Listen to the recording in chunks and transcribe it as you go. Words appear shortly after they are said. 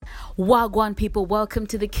Wagwan people, welcome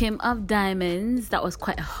to the Kim of Diamonds. That was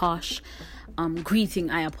quite a harsh greeting.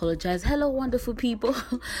 I apologize. Hello, wonderful people.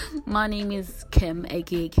 My name is Kim,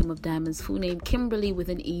 aka Kim of Diamonds. Full name Kimberly with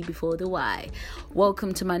an E before the Y.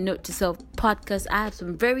 Welcome to my Note to Self podcast. I have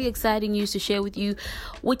some very exciting news to share with you,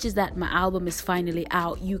 which is that my album is finally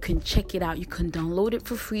out. You can check it out. You can download it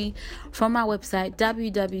for free from my website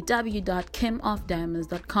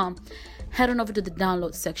www.kimofdiamonds.com. Head on over to the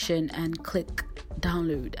download section and click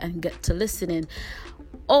download and get to listening.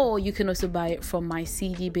 Or you can also buy it from my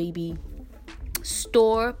CD Baby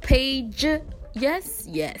store page. Yes.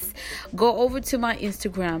 Go over to my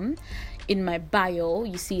Instagram. In my bio,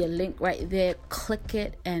 you see a link right there. Click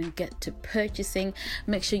it and get to purchasing.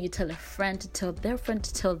 Make sure you tell a friend to tell their friend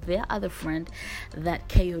to tell their other friend that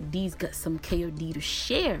KOD's got some KOD to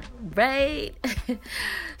share, right?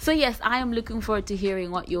 So yes, I am looking forward to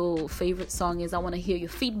hearing what your favorite song is. I want to hear your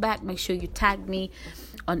feedback. Make sure you tag me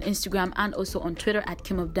on Instagram and also on Twitter at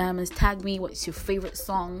Kim of Diamonds. Tag me. What's your favorite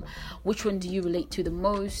song? Which one do you relate to the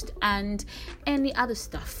most? And any other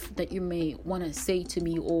stuff that you may want to say to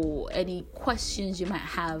me, or any questions you might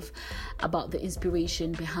have about the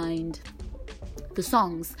inspiration behind the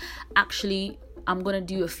songs. Actually, I'm gonna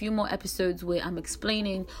do a few more episodes where I'm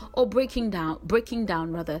explaining or breaking down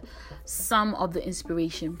some of the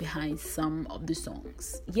inspiration behind some of the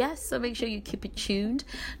songs. Yes, so make sure you keep it tuned.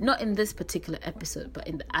 Not in this particular episode, but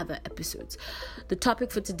in the other episodes. The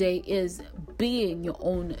topic for today is being your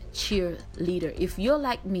own cheerleader. If you're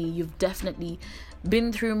like me, you've definitely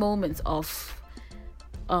been through moments of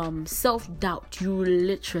self-doubt. You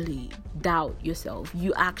literally doubt yourself.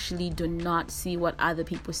 You actually do not see what other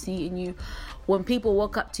people see in you. When people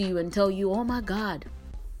walk up to you and tell you, oh my God,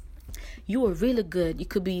 you are really good. You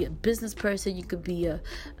could be a business person, you could be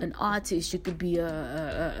an artist, you could be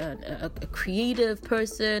a creative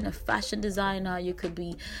person, a fashion designer, you could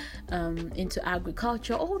be into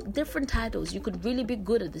agriculture, all different titles. You could really be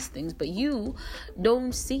good at these things, but you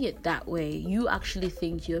don't see it that way. You actually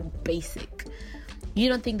think you're basic. You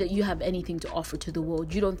don't think that you have anything to offer to the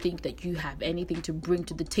world. You don't think that you have anything to bring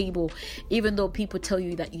to the table, even though people tell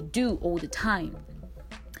you that you do all the time.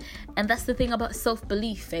 And that's the thing about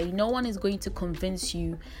self-belief, No one is going to convince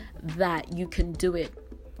you that you can do it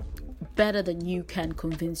better than you can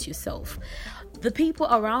convince yourself. The people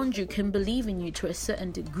around you can believe in you to a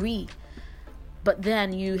certain degree, but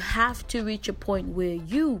then you have to reach a point where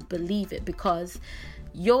you believe it, because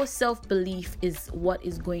your self-belief is what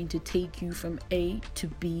is going to take you from A to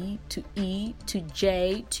B to E to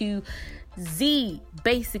J to Z,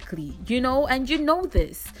 basically, and you know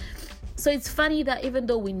this. So it's funny that even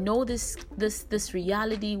though we know this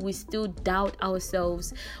reality, we still doubt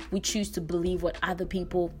ourselves. We choose to believe what other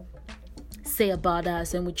people say about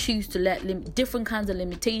us, and we choose to let different kinds of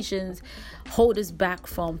limitations hold us back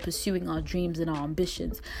from pursuing our dreams and our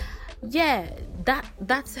ambitions. Yeah,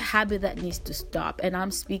 that's a habit that needs to stop. And I'm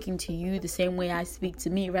speaking to you the same way I speak to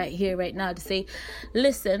me right here, right now, to say,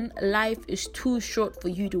 listen, life is too short for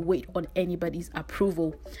you to wait on anybody's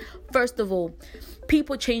approval. First of all,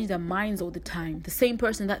 people change their minds all the time. The same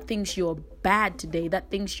person that thinks you're bad today, that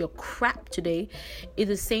thinks you're crap today, is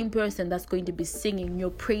the same person that's going to be singing your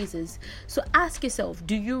praises. So ask yourself,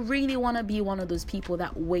 do you really want to be one of those people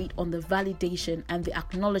that wait on the validation and the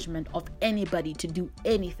acknowledgement of anybody to do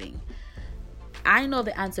anything? I know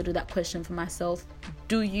the answer to that question for myself.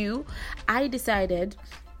 Do you? I decided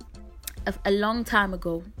a long time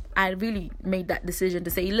ago, I really made that decision to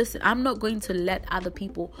say, listen, I'm not going to let other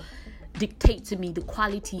people dictate to me the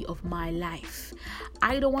quality of my life.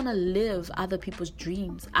 I don't want to live other people's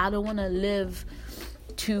dreams. I don't want to live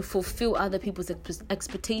to fulfill other people's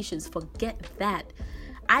expectations. Forget that.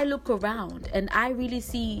 I look around and I really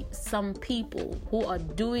see some people who are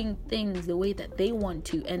doing things the way that they want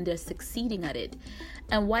to, and they're succeeding at it.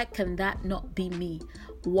 And why can that not be me?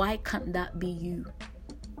 Why can't that be you?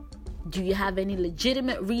 Do you have any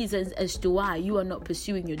legitimate reasons as to why you are not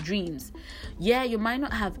pursuing your dreams? Yeah, you might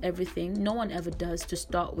not have everything. No one ever does to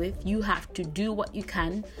start with. You have to do what you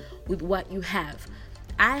can with what you have.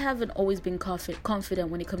 I haven't always been confident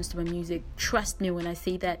when it comes to my music. Trust me when I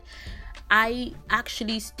say that. I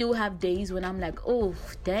actually still have days when I'm like, oh,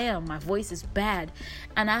 damn, my voice is bad.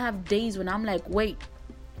 And I have days when I'm like, wait,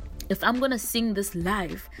 if I'm going to sing this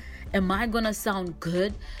live, am I going to sound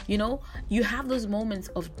good? You have those moments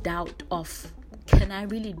of doubt of, can I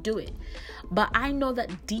really do it? But I know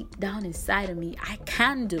that deep down inside of me, I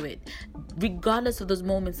can do it. Regardless of those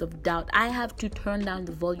moments of doubt, I have to turn down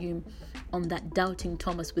the volume on that doubting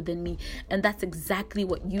Thomas within me. And that's exactly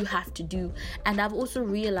what you have to do. And I've also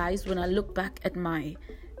realized when I look back at my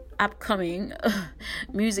upcoming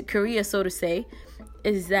music career, so to say,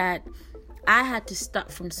 is that I had to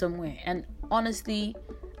start from somewhere. And honestly,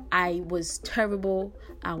 I was terrible.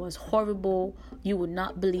 I was horrible. You would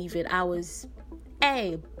not believe it. I was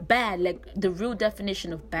bad, like the real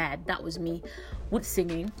definition of bad. That was me with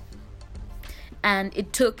singing. And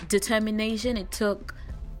it took determination. It took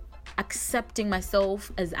accepting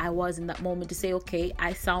myself as I was in that moment to say, okay,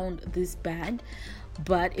 I sound this bad,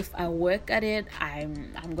 but if I work at it,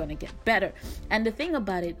 I'm gonna get better. And the thing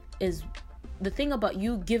about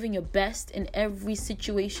you giving your best in every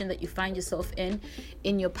situation that you find yourself in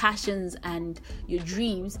your passions and your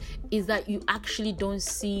dreams, is that you actually don't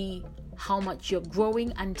see how much you're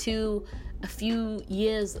growing until a few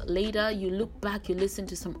years later. You look back, you listen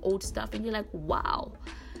to some old stuff, and you're like, wow,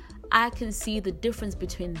 I can see the difference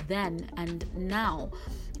between then and now.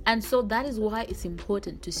 And so that is why it's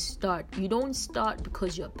important to start. You don't start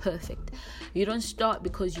because you're perfect. You don't start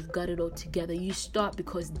because you've got it all together. You start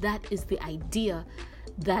because that is the idea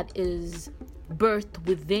that is birthed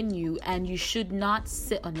within you, and you should not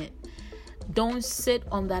sit on it. Don't sit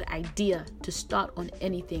on that idea to start on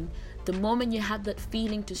anything. The moment you have that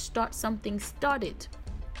feeling to start something, start it.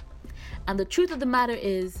 And the truth of the matter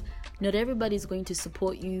is, not everybody is going to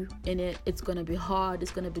support you in it. It's going to be hard.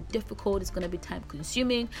 It's going to be difficult. It's going to be time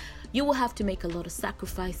consuming. You will have to make a lot of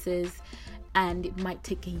sacrifices, and it might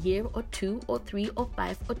take a year or 2 or 3 or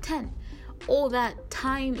 5 or 10. All that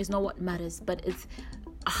time is not what matters, but it's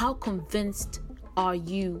how convinced are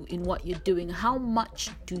you in what you're doing? How much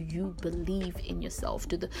do you believe in yourself?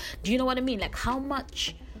 Do you know what I mean? Like, how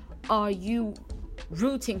much are you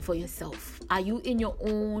rooting for yourself? Are you in your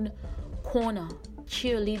own corner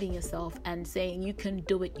cheerleading yourself and saying you can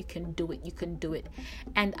do it, you can do it, you can do it?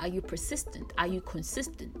 And are you persistent? Are you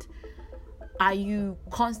consistent? Are you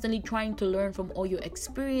constantly trying to learn from all your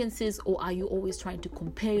experiences, or are you always trying to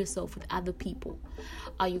compare yourself with other people?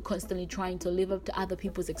 Are you constantly trying to live up to other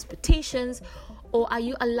people's expectations, or are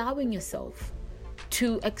you allowing yourself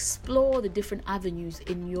to explore the different avenues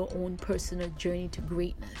in your own personal journey to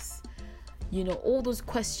greatness? You know, all those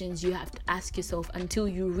questions you have to ask yourself until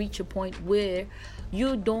you reach a point where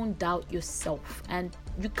you don't doubt yourself. And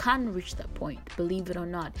you can reach that point, believe it or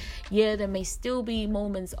not. Yeah, there may still be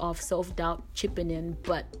moments of self-doubt chipping in,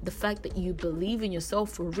 but the fact that you believe in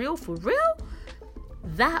yourself for real,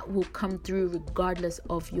 that will come through regardless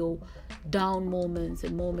of your down moments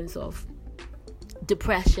and moments of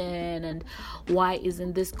depression and why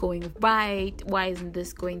isn't this going right? Why isn't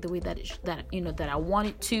this going the way that I want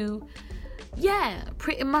it to? Yeah,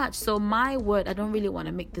 pretty much. So my word, I don't really want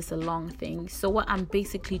to make this a long thing. So what I'm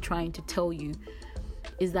basically trying to tell you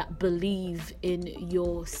is that believe in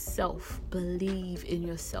yourself. Believe in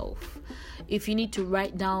yourself. If you need to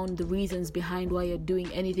write down the reasons behind why you're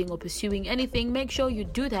doing anything or pursuing anything, make sure you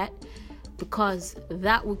do that, because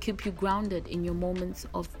that will keep you grounded in your moments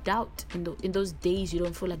of doubt, in those days you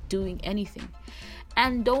don't feel like doing anything.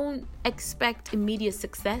 And don't expect immediate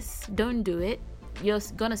success. Don't do it. You're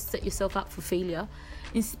gonna set yourself up for failure.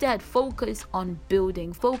 Instead, focus on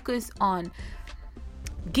building. Focus on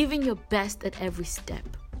giving your best at every step.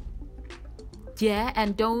 Yeah,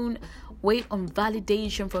 and don't wait on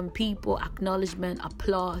validation from people, acknowledgement,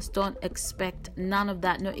 applause. Don't expect none of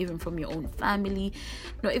that, not even from your own family,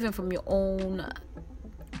 not even from your own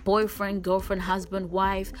boyfriend, girlfriend, husband,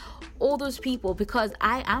 wife, all those people. Because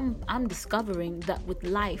I'm discovering that with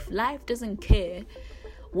life doesn't care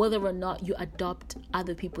whether or not you adopt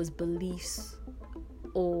other people's beliefs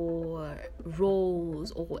or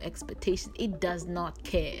roles or expectations. It does not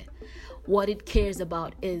care. What it cares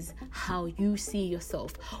about is how you see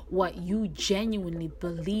yourself, what you genuinely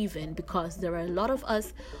believe in, because there are a lot of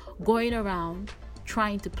us going around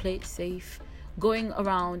trying to play it safe, going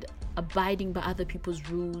around abiding by other people's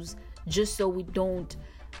rules just so we don't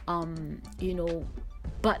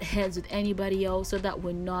butt heads with anybody else, so that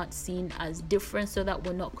we're not seen as different, so that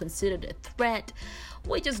we're not considered a threat.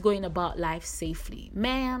 We're just going about life safely.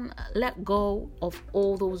 Man, let go of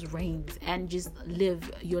all those reins and just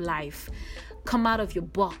live your life. Come out of your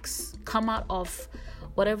box. Come out of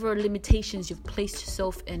whatever limitations you've placed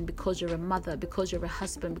yourself in because you're a mother, because you're a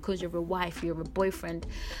husband, because you're a wife, you're a boyfriend,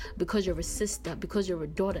 because you're a sister, because you're a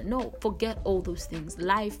daughter. No, forget all those things.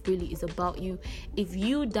 Life really is about you. If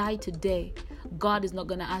you die today, God is not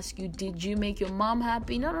going to ask you, did you make your mom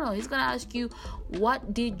happy? No. He's going to ask you,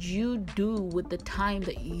 what did you do with the time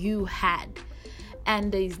that you had?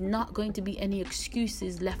 And there's not going to be any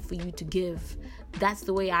excuses left for you to give. That's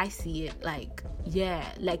the way I see it. Like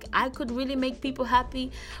I could really make people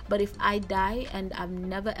happy, but if I die and I've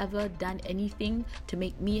never ever done anything to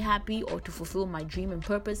make me happy or to fulfill my dream and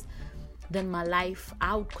purpose, then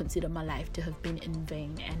I would consider my life to have been in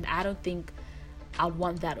vain. And I don't think I'd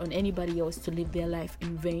want that on anybody else to live their life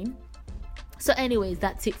in vain. So anyways,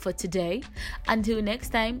 that's it for today. Until next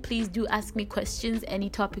time, please do ask me questions, any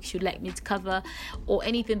topics you'd like me to cover, or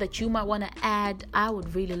anything that you might want to add. I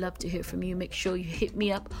would really love to hear from you. Make sure you hit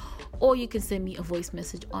me up, or you can send me a voice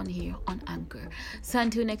message on here on Anchor. So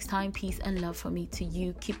until next time, peace and love from me to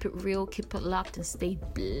you. Keep it real, keep it locked, and stay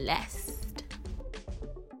blessed.